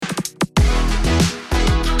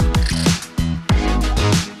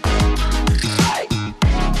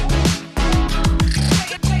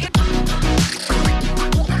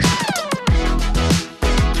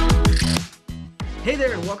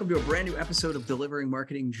to a brand new episode of Delivering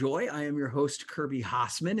Marketing Joy. I am your host, Kirby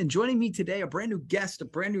Hasseman, and joining me today, a brand new guest, a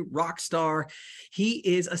brand new rock star.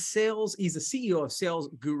 he's the CEO of Sales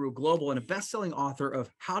Guru Global and a best-selling author of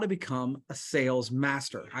How to Become a Sales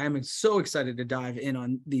Master. I am so excited to dive in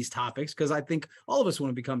on these topics because I think all of us want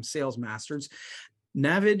to become sales masters.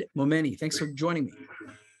 Navid Momeni, thanks for joining me.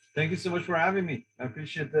 Thank you so much for having me. I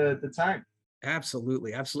appreciate the time.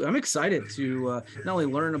 Absolutely. I'm excited to not only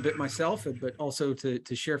learn a bit myself, but also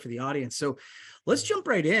to share for the audience. So let's jump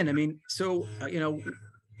right in. I mean,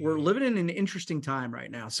 we're living in an interesting time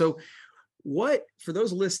right now. So for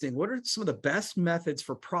those listening, what are some of the best methods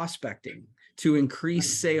for prospecting to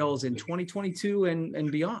increase sales in 2022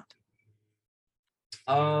 and beyond?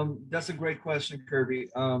 That's a great question, Kirby.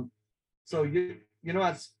 So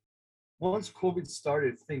as once COVID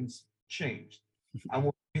started, things changed. And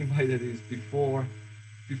what I mean by that is before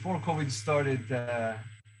COVID started,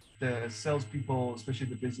 the salespeople, especially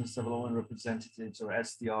the business development representatives or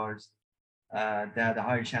SDRs, they had a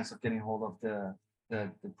higher chance of getting hold of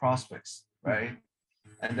the prospects, right?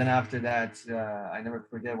 And then after that, I never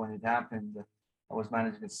forget when it happened. I was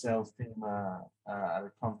managing a sales team at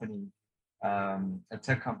a company, a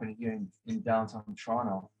tech company here in downtown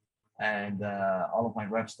Toronto, and all of my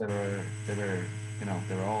reps they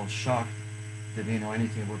were all shocked. They didn't know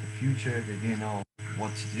anything about the future. They didn't know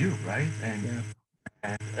what to do, right? And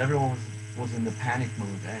everyone was in the panic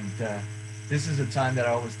mood. And this is a time that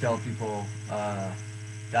I always tell people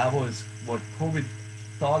that was what COVID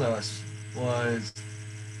taught us was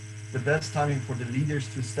the best timing for the leaders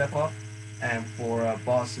to step up and for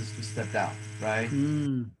bosses to step down, right?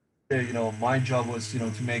 My job was,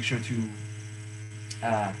 to make sure to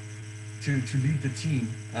lead the team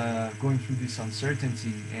going through this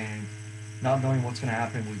uncertainty and not knowing what's going to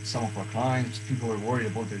happen with some of our clients. People were worried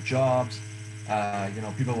about their jobs.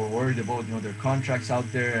 People were worried about, their contracts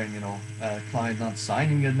out there and, client not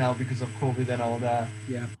signing it now because of COVID and all that.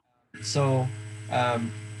 Yeah. So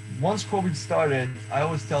once COVID started, I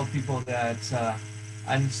always tell people that,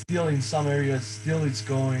 and still in some areas, still it's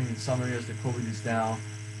going, in some areas the COVID is down.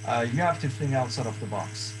 You have to think outside of the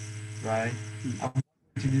box, right? And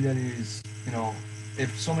to do that is,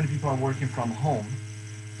 if so many people are working from home,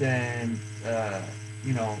 then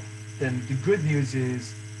then the good news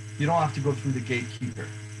is you don't have to go through the gatekeeper.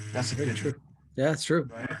 That's a good true. Yeah, that's true.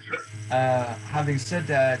 Right? Having said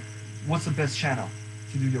that, what's the best channel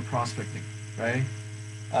to do your prospecting, right?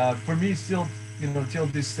 For me, still, till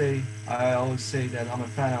this day, I always say that I'm a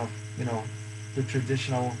fan of, the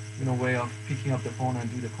traditional, way of picking up the phone and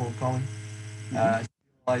do the cold calling.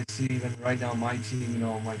 I see even right now my team,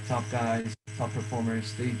 my top guys, top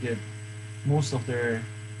performers, they get most of their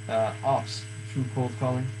ops through cold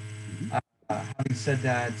calling. Having said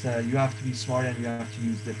that, you have to be smart and you have to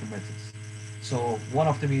use different methods. So one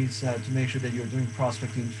of them is to make sure that you're doing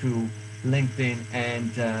prospecting through LinkedIn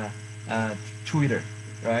and Twitter,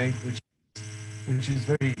 right? Which is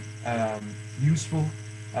very useful.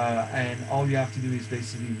 And all you have to do is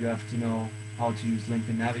basically you have to know how to use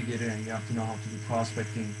LinkedIn Navigator and you have to know how to do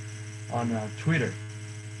prospecting on Twitter.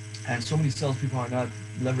 And so many salespeople are not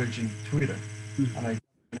leveraging Twitter. And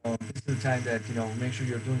this is the time that, make sure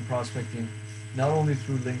you're doing prospecting not only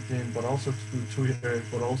through LinkedIn, but also through Twitter,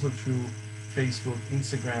 but also through Facebook,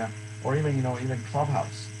 Instagram, or even, even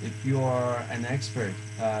Clubhouse. If you are an expert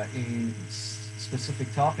in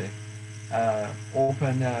specific topic,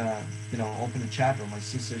 open a chat room. My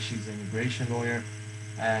sister, she's an immigration lawyer,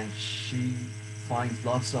 and she finds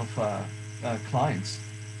lots of clients,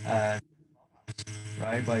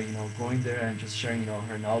 right, by going there and just sharing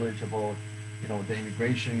her knowledge about the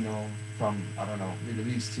immigration from Middle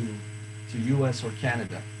East to US or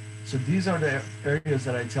Canada. So these are the areas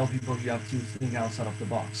that I tell people you have to think outside of the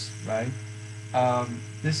box, right?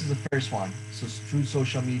 This is the first one. So through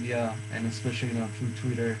social media and especially through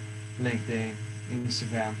Twitter, LinkedIn,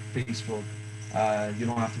 Instagram, Facebook, you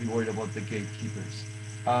don't have to be worried about the gatekeepers.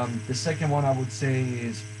 The second one I would say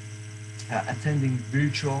is attending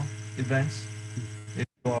virtual events. If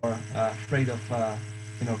you are afraid of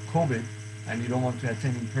COVID and you don't want to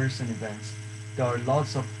attend in-person events, there are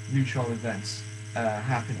lots of virtual events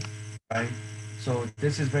happening, right? So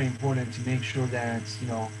this is very important to make sure that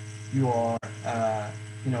you are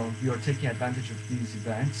you are taking advantage of these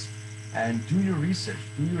events and do your research.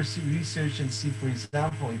 Do your research and see, for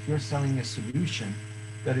example, if you're selling a solution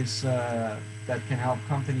that is that can help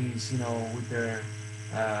companies with their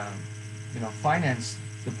finance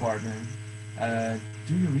department.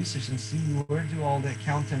 Do your research and see where do all the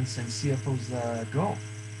accountants and CFOs go.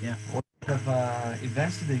 Yeah. What kind of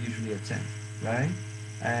events do they usually attend, right?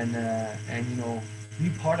 And be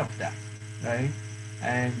part of that, right?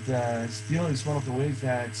 And still is one of the ways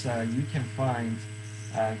that you can find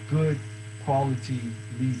good quality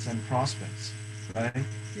leads and prospects, right?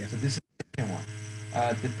 Yeah. So this is the second one.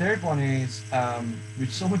 The third one is, which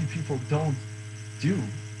so many people don't do,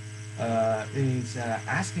 is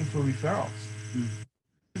asking for referrals. Mm.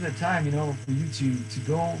 This is the time, for you to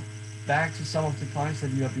go back to some of the clients that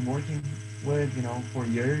you have been working with, for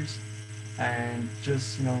years, and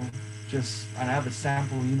and I have a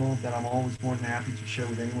sample email that I'm always more than happy to share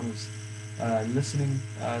with anyone who's listening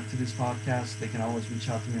to this podcast. They can always reach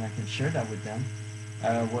out to me and I can share that with them.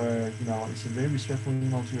 Where it's a very respectful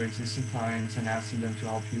email to your existing clients and asking them to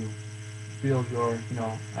help you build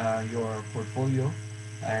your portfolio.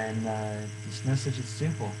 And this message is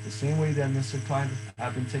simple. The same way that Mr. Client,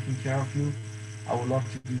 I've been taking care of you, I would love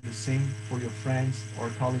to do the same for your friends or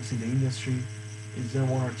colleagues in the industry. Is there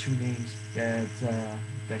one or two names that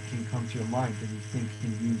can come to your mind that you think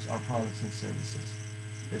can use our products and services?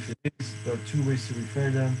 If it is, there are two ways to refer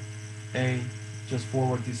them. A, just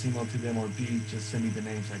forward this email to them, or B, just send me the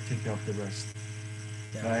names. I take care of the rest.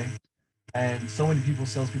 Yeah. Right? And so many people,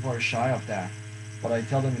 salespeople, are shy of that. But I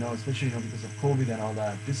tell them, especially because of COVID and all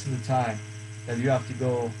that, this is the time that you have to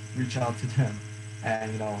go reach out to them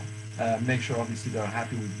and make sure obviously they're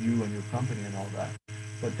happy with you and your company and all that.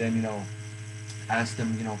 But then ask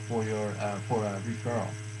them for a referral.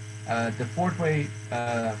 The fourth way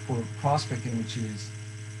for prospecting, which is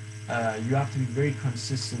you have to be very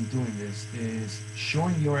consistent doing this, is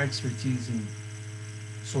showing your expertise in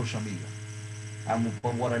social media. And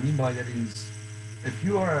what I mean by that is, if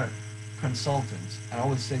you are a consultant, I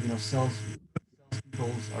always say,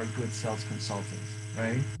 salespeople are good sales consultants,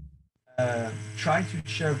 right? Try to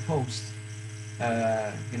share posts,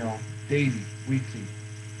 daily, weekly,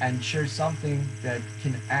 and share something that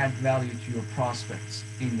can add value to your prospects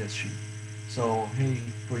industry. So, hey,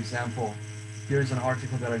 for example, here's an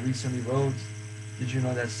article that I recently wrote. Did you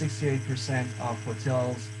know that 68% of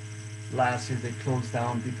hotels last year they closed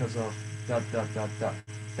down because of ...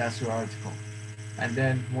 That's your article. And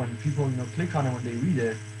then when people click on it, when they read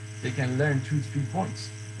it, they can learn 2-3 points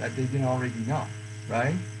that they didn't already know,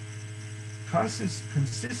 right?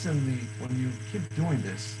 Consistently, when you keep doing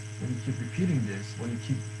this, when you keep repeating this, when you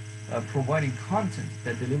keep providing content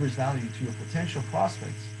that delivers value to your potential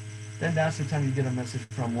prospects, then that's the time you get a message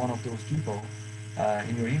from one of those people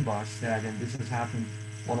in your inbox that, and this has happened,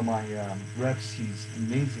 one of my reps, he's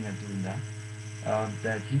amazing at doing that.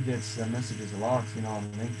 That he gets messages a lot,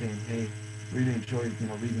 on LinkedIn. Hey, really enjoyed,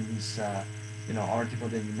 reading this, article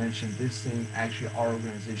that you mentioned. This thing, actually, our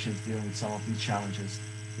organization is dealing with some of these challenges.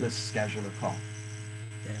 Let's schedule a call.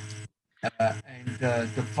 Yeah. And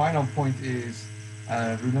the final point is,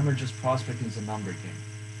 remember, just prospecting is a number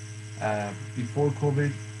game. Before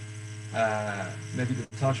COVID, maybe the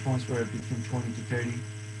touch points were between 20 to 30,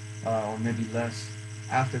 or maybe less.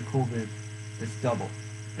 After COVID, it's double.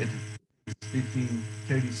 It's between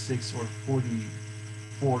 36 or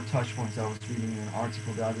 44 touch points. I was reading an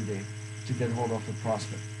article the other day to get hold of a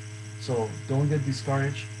prospect. So don't get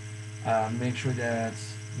discouraged. Make sure that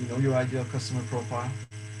you know your ideal customer profile,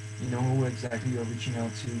 you know who exactly you're reaching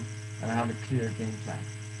out to, and have a clear game plan.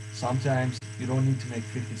 Sometimes you don't need to make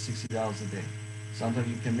 $50, $60 a day. Sometimes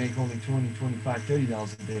you can make only $20, $25,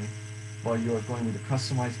 $30 a day, but you're going with a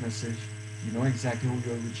customized message. You know exactly who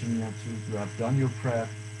you're reaching out to. You have done your prep.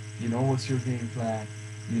 You know what's your game plan.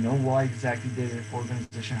 You know why exactly the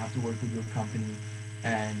organization have to work with your company,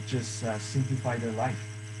 and just simplify their life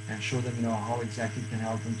and show them, how exactly it can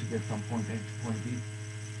help them to get from point A to point B.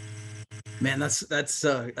 Man,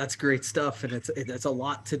 that's great stuff, and it's a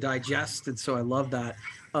lot to digest, and so I love that,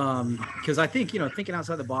 because I think thinking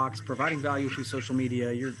outside the box, providing value through social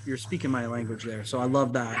media, you're speaking my language there, so I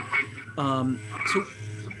love that. So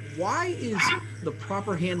why is the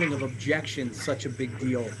proper handling of objections such a big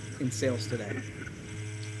deal in sales today?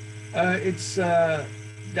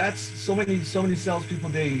 That's so many salespeople,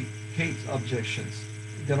 they hate objections.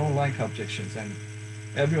 They don't like objections, and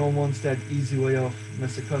everyone wants that easy way of,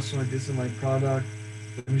 Mr. Customer, this is my product.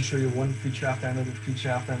 Let me show you one feature after another feature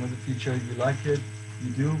after another feature. You like it,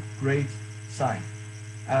 you do, great, sign.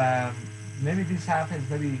 Maybe this happens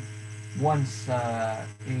maybe once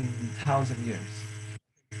in 1,000 years,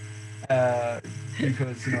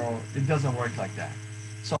 because it doesn't work like that.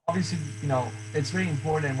 So obviously, it's very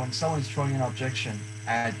important when someone's throwing an objection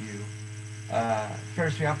at you.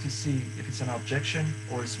 First, we have to see if it's an objection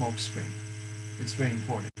or a smoke screen. It's very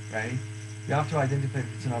important, right? You have to identify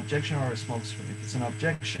if it's an objection or a smoke screen. If it's an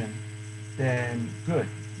objection, then good.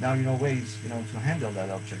 Now you know ways, to handle that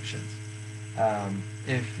objection.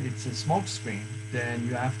 If it's a smoke screen, then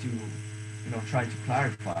you have to, try to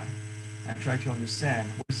clarify. and try to understand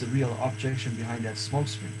what's the real objection behind that smoke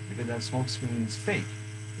screen, because that smoke screen is fake.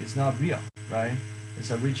 It's not real, right?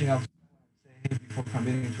 It's like reaching out to say, hey, before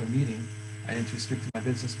committing to a meeting, I need to speak to my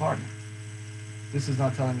business partner. This is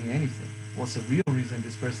not telling me anything. What's the real reason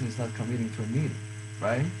this person is not committing to a meeting,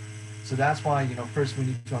 right? So that's why, first we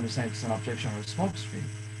need to understand if it's an objection or a smoke screen.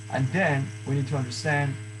 And then we need to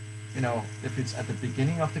understand, if it's at the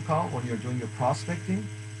beginning of the call when you're doing your prospecting,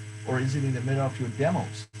 or is it in the middle of your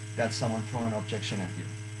demos that someone throw an objection at you?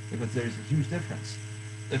 Because there is a huge difference.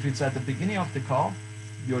 If it's at the beginning of the call,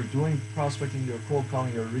 you're doing prospecting, you're cold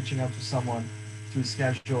calling, you're reaching out to someone to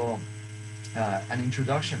schedule an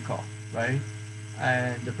introduction call, right?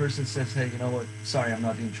 And the person says, hey, you know what? Sorry, I'm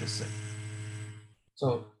not interested.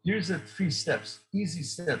 So here's the 3 steps, easy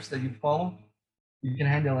steps that you follow. You can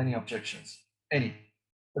handle any objections, any.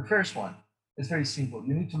 The first one is very simple.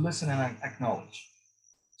 You need to listen and acknowledge.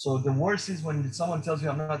 So the worst is when someone tells you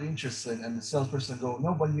I'm not interested and the salesperson go,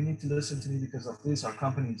 no, but you need to listen to me because of this. Our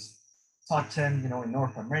company's top 10, in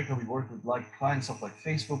North America. We work with clients of like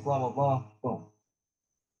Facebook, blah, blah, blah. Boom.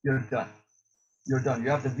 You're done. You're done. You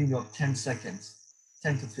have the video of 10 seconds,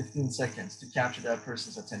 10 to 15 seconds to capture that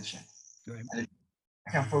person's attention. Right. And if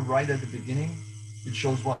you can put right at the beginning, it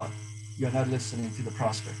shows what? You're not listening to the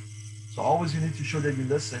prospect. So always you need to show that you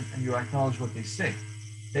listen and you acknowledge what they say.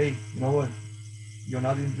 Hey, you know what? You're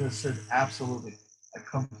not interested? Absolutely. I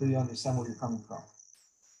completely understand where you're coming from.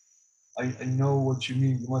 I know what you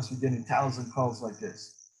mean. You must be getting 1,000 calls like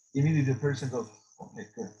this. Immediately the person goes, okay,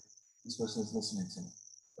 good. This person is listening to me,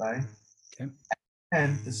 right? Okay.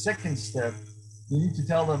 And the second step, you need to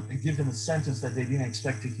tell them and give them a sentence that they didn't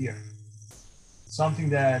expect to hear. Something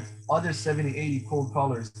that other 70, 80 cold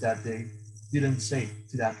callers that day didn't say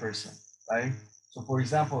to that person, right? So for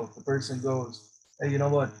example, if the person goes, hey, you know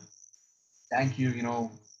what? Thank you, we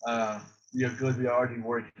are good. We are already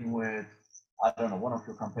working with, I don't know, one of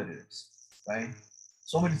your competitors, right?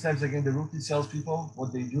 So many times, again, the rookie salespeople,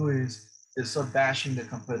 what they do is they start bashing the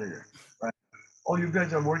competitor, right? Oh, you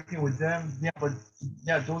guys are working with them. Yeah, but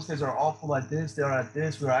yeah, those guys are awful at this. They're at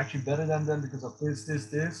this. We're actually better than them because of this, this,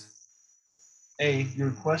 this. A,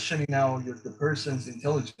 you're questioning now the person's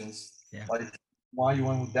intelligence, yeah. Like why you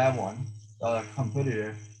went with that one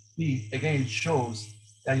competitor. B, again, it shows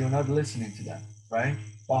that you're not listening to them, right?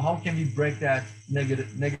 Well, how can we break that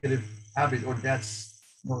negative habit or that's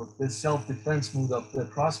the self-defense mood of the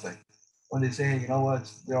prospect when they say, hey, you know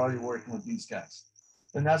what, they're already working with these guys.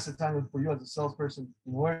 Then that's the time for you as a salesperson,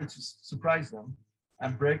 in order to surprise them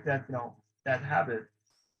and break that, that habit,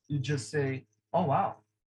 you just say, oh, wow,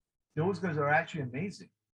 those guys are actually amazing.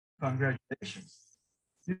 Congratulations.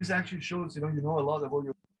 This actually shows, you know a lot about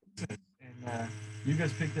your business, and you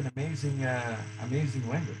guys picked an amazing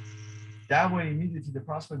vendor. That way, immediately the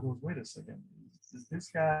prospect goes, wait a second, is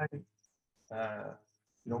this guy,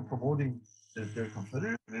 promoting their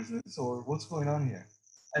competitor business, or what's going on here?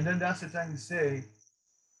 And then that's the time you say,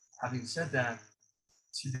 having said that,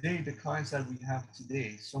 today, the clients that we have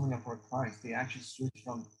today, so many of our clients, they actually switch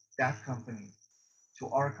from that company to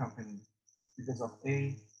our company because of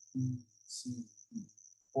A, B, C, D,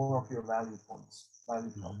 4 of your value points,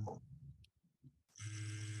 value points.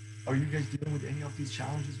 Are you guys dealing with any of these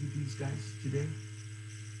challenges with these guys today?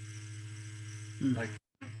 Like,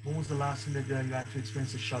 when was the last time that you had to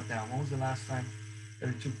experience a shutdown? When was the last time that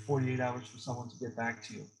it took 48 hours for someone to get back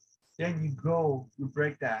to you? Then you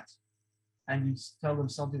break that, and you tell them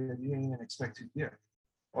something that you didn't even expect to hear.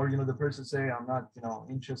 Or, the person say, I'm not,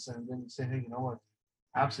 interested, and then you say, hey, you know what?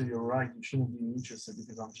 Absolutely, you're right. You shouldn't be interested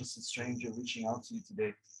because I'm just a stranger reaching out to you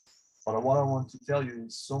today. But what I want to tell you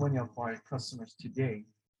is so many of my customers today,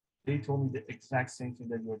 they told me the exact same thing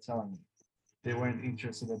that you were telling me. They weren't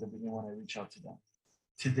interested at the beginning when I reached out to them.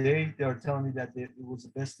 Today, they are telling me that it was the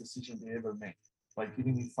best decision they ever made by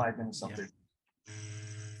giving me 5 minutes of their.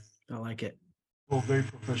 I like it. Well, very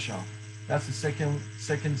professional. That's the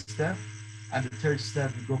second step. And the third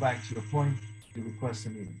step, you go back to the point, you request a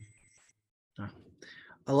meeting.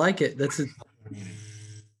 I like it.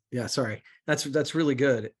 Yeah, sorry. That's really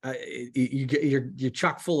good. You're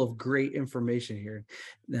chock full of great information here.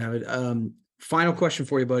 Now, final question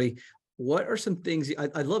for you, buddy. What are some things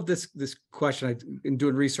I love this question? In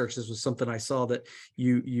doing research, this was something I saw that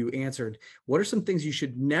you answered. What are some things you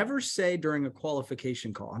should never say during a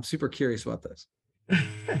qualification call? I'm super curious about this.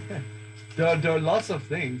 There are lots of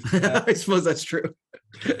things. I suppose that's true.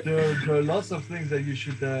 There are lots of things that you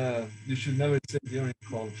should never say during a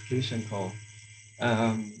qualification call.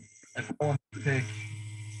 If I want to pick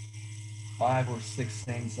 5 or 6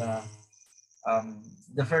 things,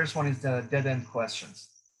 the first one is the dead-end questions.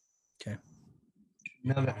 Okay.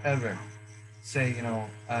 Never ever say,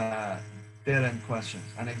 dead end questions.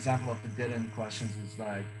 An example of the dead end questions is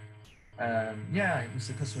like, yeah,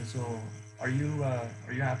 Mr. Customer, so are you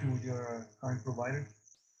happy with your current provider?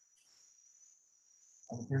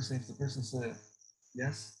 And if the person said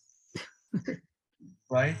yes,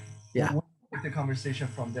 right? Yeah. We'll take the conversation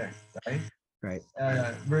from there, right? Right.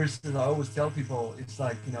 Versus I always tell people, it's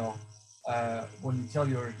like, when you tell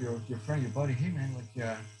your friend, your buddy, hey man, like,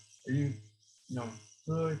 are you,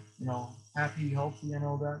 good, happy, healthy, and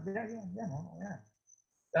all that? Yeah, man, yeah.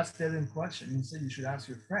 That's the end question. Instead, you should ask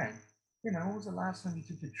your friend, when was the last time you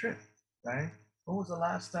took a trip, right? When was the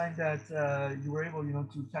last time that you were able,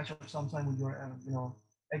 to catch up sometime with your,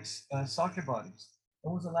 ex soccer buddies?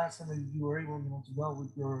 When was the last time that you were able, to go out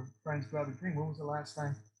with your friends, grab a drink? When was the last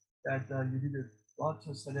time that you did a blood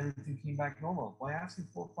test that everything came back normal? By asking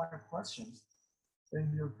 4 or 5 questions,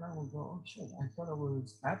 then your friend will go, oh shit, I thought I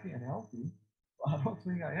was happy and healthy, but I don't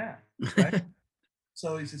think I am, right?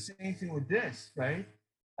 So it's the same thing with this, right?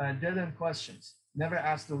 Dead end questions. Never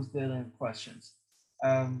ask those dead end questions.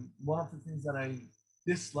 One of the things that I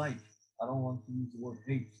dislike, I don't want to use the word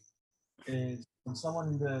hate, is when someone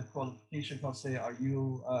in the qualification call say, are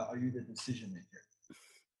you the decision maker?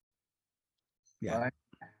 Yeah. Right?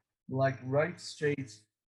 Like right straight,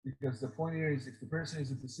 because the point here is if the person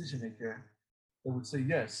is a decision maker, they would say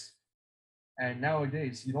yes. And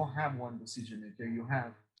nowadays you don't have one decision maker, you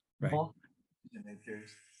have Right. multiple decision makers.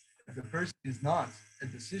 If the person is not a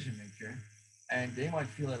decision maker, and they might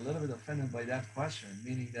feel a little bit offended by that question,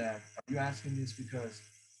 meaning that are you asking this because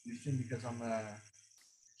you think because I'm a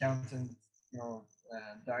accountant,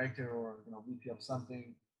 director or VP of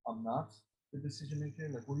something, I'm not the decision maker?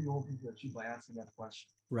 Like, what are you hoping to achieve by asking that question?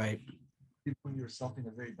 Right. You put yourself in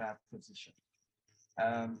a very bad position.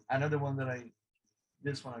 Another one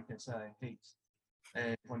this one I can say I hate,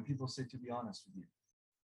 when people say to be honest with you.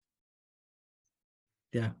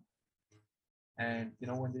 Yeah. And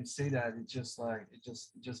when they say that, it just like it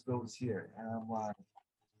just goes here, and I'm like,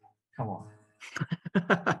 come on.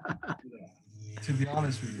 Yeah. To be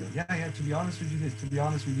honest with you, yeah. To be honest with you, this. To be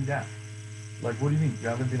honest with you, that. Like, what do you mean? You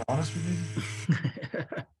haven't been honest with me?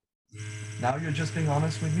 Now you're just being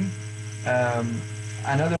honest with me.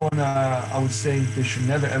 Another one I would say they should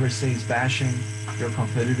never ever say is bashing your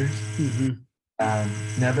competitors.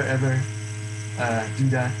 Mm-hmm. Never ever do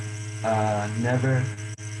that. Never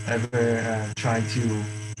ever try to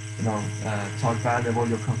talk bad about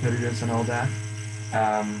your competitors and all that.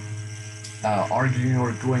 Arguing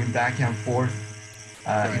or going back and forth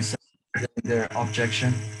instead of their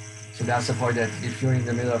objection. So that's the part that if you're in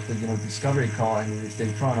the middle of the discovery call and if they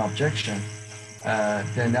throw an objection,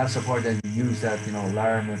 then that's the part that you use that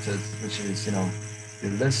LAR method, which is you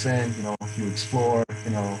listen, you explore,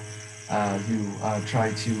 you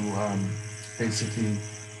try to basically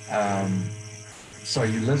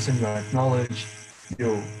you listen, you acknowledge,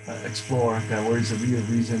 you explore that where is the real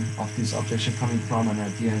reason of this objection coming from, and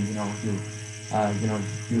at the end,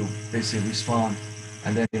 you basically respond,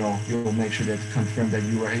 and then you'll make sure that confirm that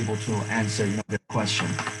you were able to answer their question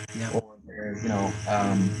or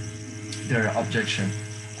their objection.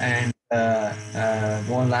 And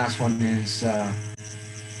one last one is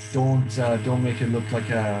don't make it look like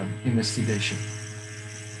a investigation.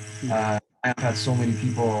 I've had so many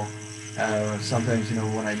people. Sometimes,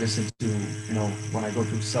 when I listen to, when I go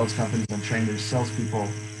to sales companies and train their salespeople,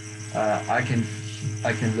 I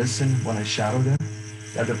can listen when I shadow them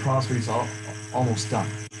that the prospect is almost done.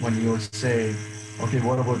 When you say, okay,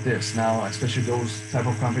 what about this? Now, especially those type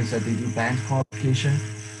of companies that they do bank qualification.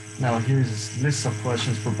 Now, here's a list of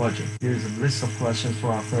questions for budget. Here's a list of questions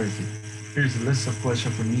for authority. Here's a list of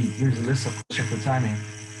questions for need. Here's a list of questions for timing.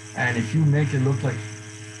 And if you make it look like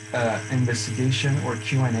investigation or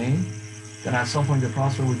Q&A, then at some point the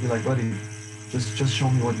prospect would be like, buddy, just show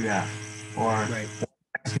me what you have, or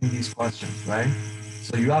ask me these questions, right?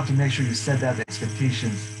 So you have to make sure you set that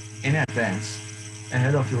expectations in advance,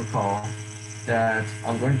 ahead of your call, that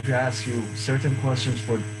I'm going to ask you certain questions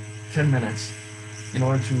for 10 minutes in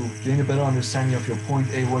order to gain a better understanding of your point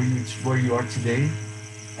A, where you are today,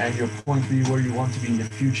 and your point B, where you want to be in the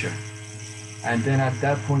future. And then at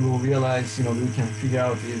that point, we'll realize, we can figure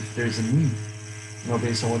out if there's a need,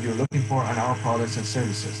 based on what you're looking for and our products and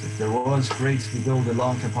services. If there was, great, we build a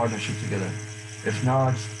long-term partnership together. If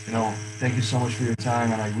not, thank you so much for your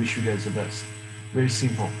time, and I wish you guys the best. Very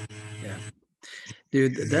simple. Yeah.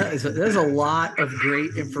 Dude, there's a lot of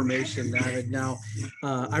great information, David. Now,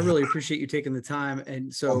 I really appreciate you taking the time.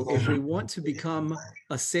 And so if we want to become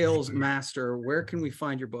a sales master, where can we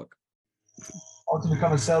find your book? How to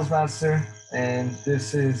become a sales master, and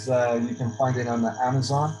this is you can find it on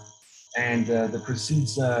Amazon. and the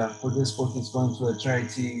proceeds for this book is going to a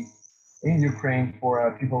charity in Ukraine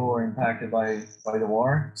for people who are impacted by the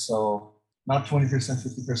war. So not 20%,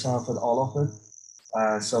 50% of it, all of it.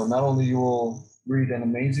 So not only you will read an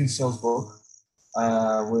amazing sales book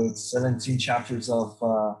with 17 chapters of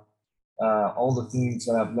all the things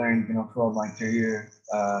that I've learned, throughout my career,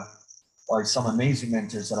 like some amazing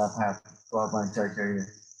mentors that I've had throughout my entire career.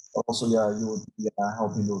 But also, yeah, you would be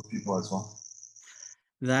helping those people as well.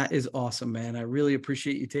 That is awesome, man. I really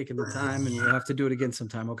appreciate you taking the time, and we'll have to do it again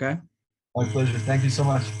sometime. Okay. My pleasure. Thank you so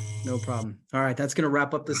much. No problem. All right. That's going to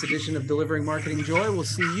wrap up this edition of Delivering Marketing Joy. We'll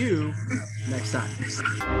see you next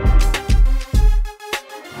time.